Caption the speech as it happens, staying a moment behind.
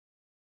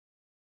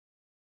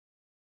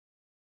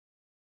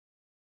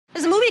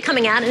movie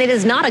coming out, and it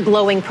is not a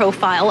glowing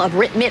profile of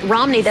Mitt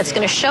Romney that's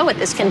going to show at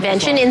this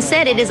convention.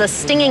 Instead, it is a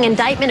stinging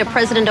indictment of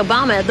President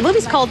Obama. The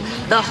movie's called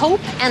The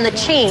Hope and the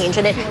Change,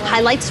 and it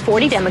highlights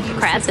 40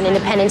 Democrats and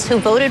independents who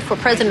voted for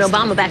President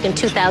Obama back in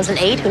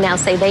 2008, who now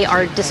say they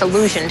are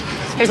disillusioned.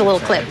 Here's a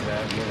little clip.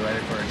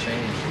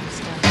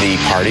 The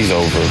party's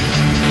over.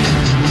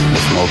 The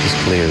smoke is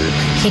cleared.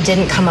 He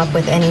didn't come up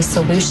with any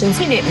solutions.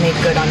 He didn't make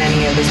good on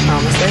any of his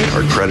promises.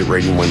 Our credit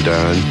rating went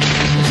down.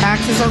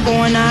 Taxes are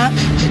going up.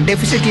 The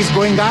deficit is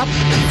going up.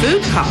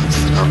 Food costs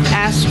are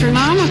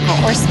astronomical.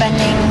 We're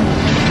spending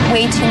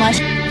way too much.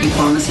 He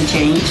promised a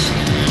change,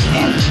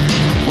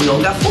 and we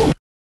all got full.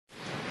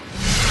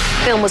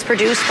 The film was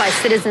produced by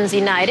Citizens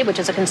United, which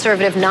is a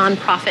conservative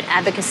nonprofit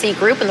advocacy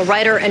group, and the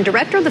writer and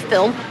director of the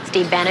film,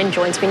 Steve Bannon,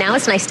 joins me now.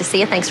 It's nice to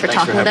see you. Thanks for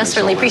talking with us.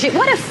 Certainly appreciate it.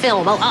 What a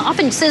film. Well,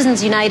 often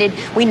Citizens United,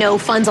 we know,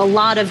 funds a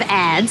lot of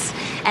ads,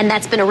 and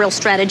that's been a real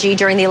strategy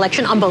during the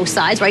election on both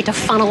sides, right, to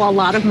funnel a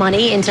lot of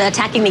money into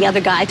attacking the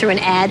other guy through an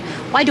ad.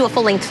 Why do a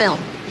full-length film?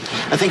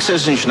 I think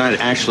Citizens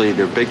United, actually,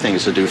 their big thing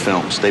is to do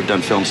films. They've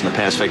done films in the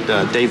past. In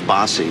fact, Dave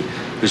Bossie,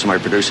 who's my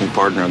producing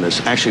partner on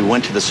this, actually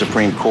went to the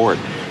Supreme Court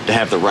to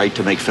have the right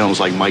to make films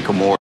like Michael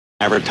Moore,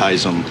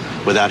 advertise them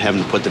without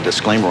having to put the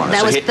disclaimer on it.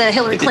 That was the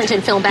Hillary Clinton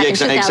film back in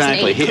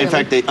 2008. Exactly. In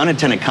fact, the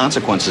unintended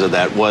consequences of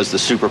that was the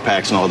super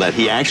PACs and all that.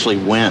 He actually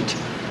went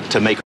to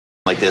make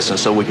like this, and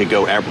so we could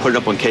go put it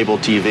up on cable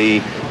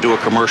TV, do a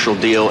commercial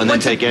deal, and then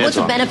take ads on. What's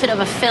the benefit of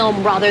a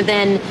film rather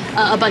than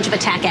a bunch of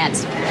attack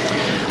ads?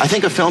 I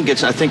think a film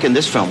gets, I think in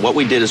this film, what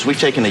we did is we've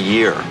taken a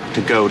year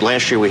to go.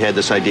 Last year we had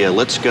this idea,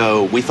 let's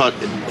go, we thought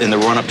in the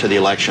run-up to the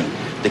election,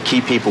 the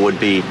key people would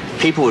be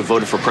people who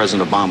voted for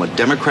President Obama,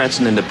 Democrats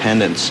and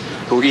independents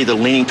who are either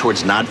leaning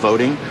towards not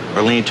voting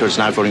or leaning towards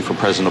not voting for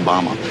President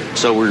Obama.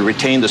 So we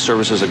retained the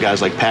services of guys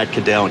like Pat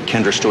Caddell and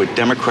Kendra Stewart,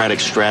 Democratic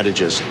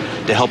strategists,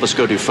 to help us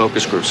go do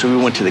focus groups. So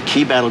we went to the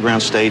key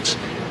battleground states,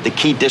 the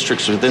key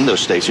districts within those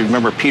states. You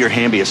remember Peter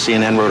Hamby of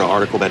CNN wrote an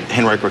article about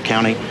Henrico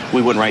County.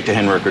 We went right to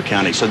Henrico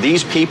County. So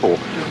these people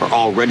are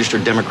all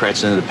registered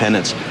Democrats and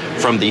independents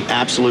from the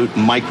absolute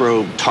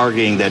micro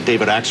targeting that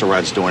David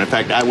Axelrod's doing. In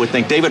fact, I would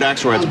think David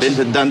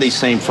Axelrod's done these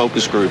same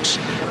focus groups,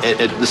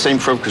 the same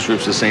focus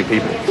groups, the same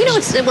people. You know,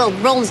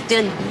 Roland's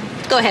did.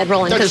 Go ahead,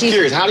 Roland. I'm just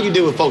curious, how do you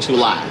deal with folks who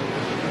lie?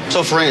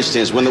 So, for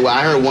instance, when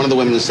I heard one of the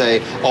women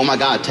say, "Oh my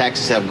God,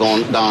 taxes have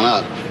gone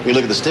up." When you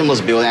look at the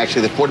stimulus bill,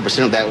 actually, the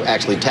 40% of that were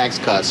actually tax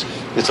cuts.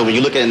 And so, when you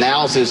look at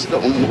analysis,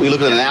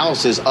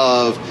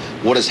 of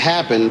what has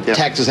happened,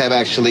 taxes have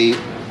actually.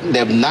 They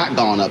have not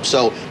gone up.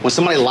 So when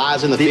somebody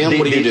lies in the film,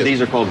 what do you do?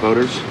 These are called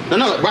voters.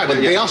 No, right, but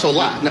they also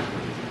lie. No.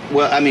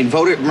 Well, I mean,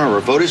 remember,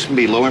 voters can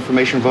be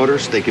low-information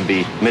voters. They could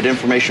be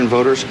mid-information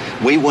voters.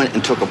 We went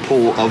and took a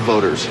pool of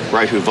voters,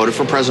 right, who voted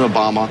for President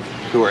Obama,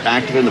 who are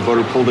active in the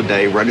voter pool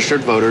today,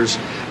 registered voters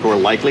who are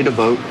likely to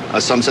vote.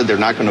 Some said they're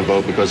not going to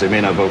vote because they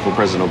may not vote for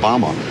President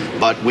Obama.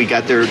 But we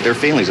got their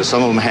feelings. And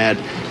some of them had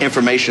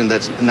information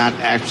that's not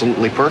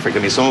absolutely perfect. I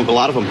mean, a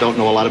lot of them don't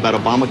know a lot about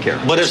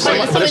Obamacare. But if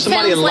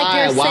somebody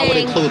lied, why would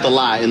include the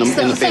lie in the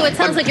film? So it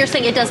sounds like you're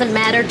saying it doesn't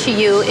matter to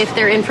you if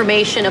their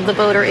information of the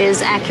voter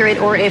is accurate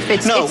or if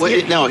it's...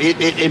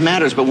 It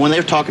matters. But when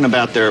they're talking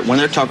about their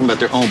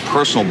own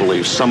personal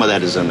beliefs, some of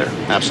that is in there.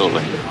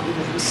 Absolutely.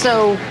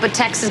 So, but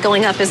taxes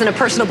going up isn't a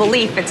personal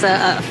belief; it's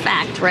a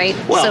fact, right?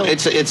 Well,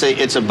 it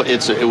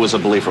was a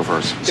belief of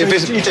hers. So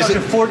you talked to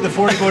the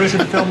 40 voters in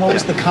the film. What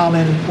was the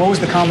common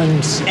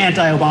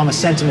anti-Obama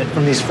sentiment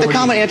from these 40? The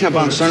common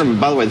anti-Obama sentiment.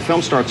 By the way, the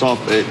film starts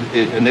off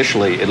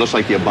initially. It looks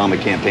like the Obama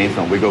campaign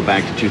film. We go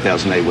back to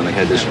 2008 when they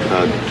had this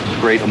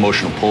great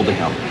emotional pull to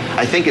him.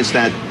 I think it's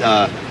that.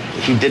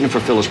 He didn't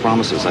fulfill his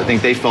promises. I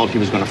think they felt he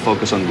was going to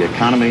focus on the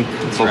economy,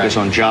 focus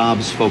on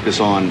jobs, focus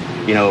on,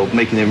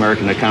 making the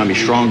American economy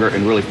stronger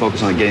and really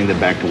focus on getting them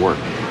back to work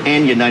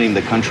and uniting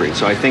the country.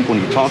 So I think when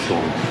you talk to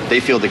them, they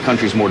feel the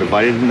country's more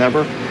divided than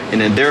ever.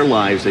 And in their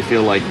lives, they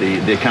feel like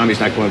the economy's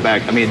not going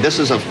back. I mean, this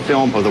is a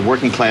film of the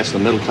working class and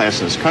the middle class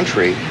in this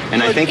country.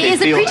 And I think is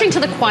it preaching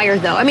to the choir,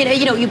 though? I mean,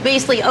 you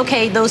basically,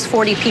 those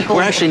 40 people.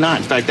 We're actually not.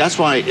 In fact, that's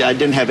why I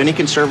didn't have any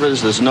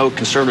conservatives. There's no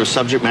conservative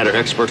subject matter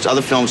experts.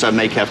 Other films I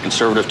make have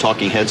conservative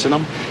talking heads in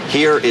them.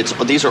 Here,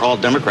 these are all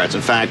Democrats.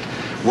 In fact,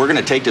 we're going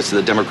to take this to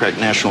the Democratic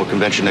National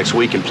Convention next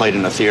week and play it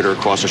in a theater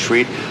across the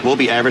street. We'll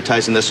be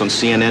advertising this on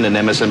CNN and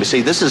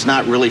MSNBC. This is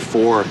not really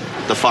for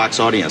the Fox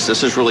audience.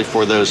 This is really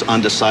for those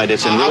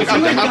undecideds and really for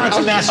Democrats. I went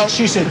to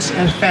Massachusetts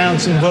and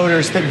found some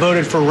voters that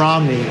voted for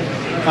Romney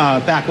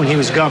back when he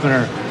was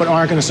governor, but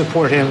aren't going to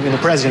support him in the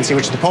presidency,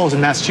 which the polls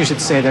in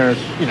Massachusetts say there are,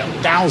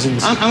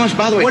 thousands. How much,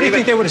 by the way, what do you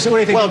think they would have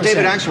said? Well,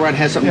 David Axelrod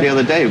had something the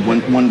other day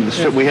when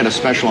we had a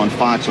special on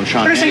Fox on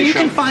Sean Hannity's show. You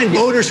can find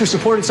voters who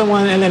supported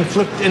someone and then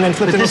flip them and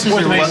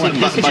support them.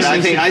 But I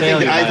think,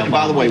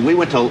 by the way,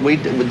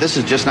 this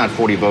is just not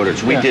 40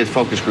 voters. We did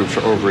focus groups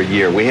for over a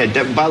year. We had,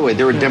 by the way,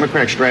 there were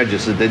Democratic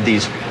strategists that did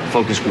these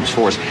focus groups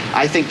for us.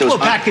 I think those. Well,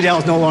 Pat Caddell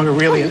is no longer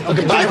really.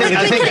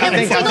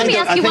 Let me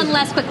ask you one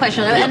last quick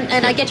question,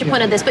 and I get your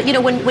point on this, but, you know,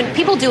 when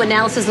people do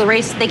analysis of the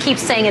race, they keep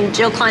saying, and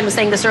Jill Klein was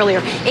saying this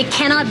earlier, it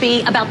cannot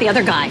be about the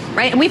other guy,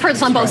 right? And we've heard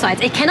this on both sides.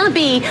 It cannot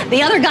be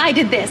the other guy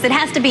did this. It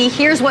has to be,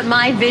 here's what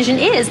my vision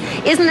is.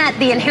 Isn't that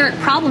the inherent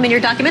problem in your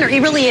documentary?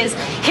 It really is,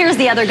 here's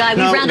the other guy.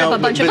 We round up a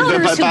bunch of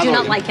voters who do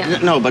not like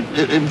him. No, but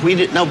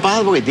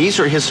by the way, these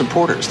are his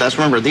supporters.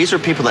 Remember, these are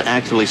people that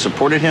actively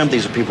supported him.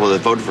 These are people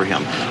that voted for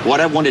him. What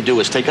I want to do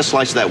is take a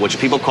slice of that, which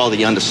people call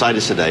the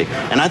undecided today,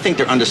 and I think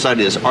they're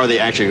undecided is, are they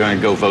actually going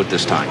to go vote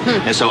this time?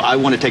 And so I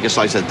want to take a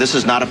slice of that. This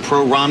is not a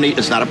pro-Romney.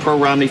 It's not a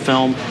pro-Romney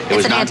film.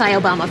 It's an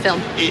anti-Obama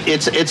film.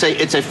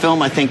 It's a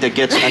film I think that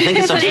gets. I think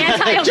it's an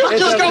anti-Obama.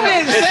 Just go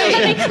ahead and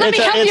say it. Let me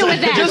help you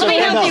with that. Let me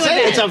help you with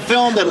that. It's a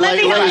film that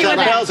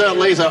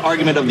lays an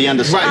argument of the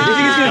undecided.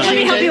 Let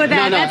me help you with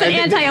that. That's an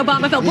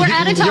anti-Obama film. We're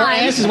out of time. Your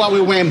answer is why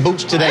we're wearing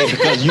boots today,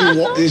 because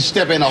you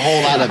step in a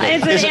whole lot of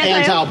it. It's an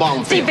anti-Obama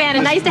film. Steve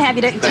Bannon, nice to have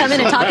you to come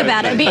in and talk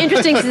about it. It'd be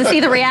interesting to see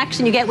the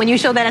reaction you get when you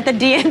show that at the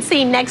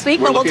DNC next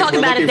week, but we'll talk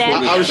about it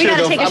then. We got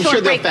to take a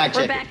short break.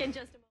 We're back in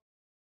just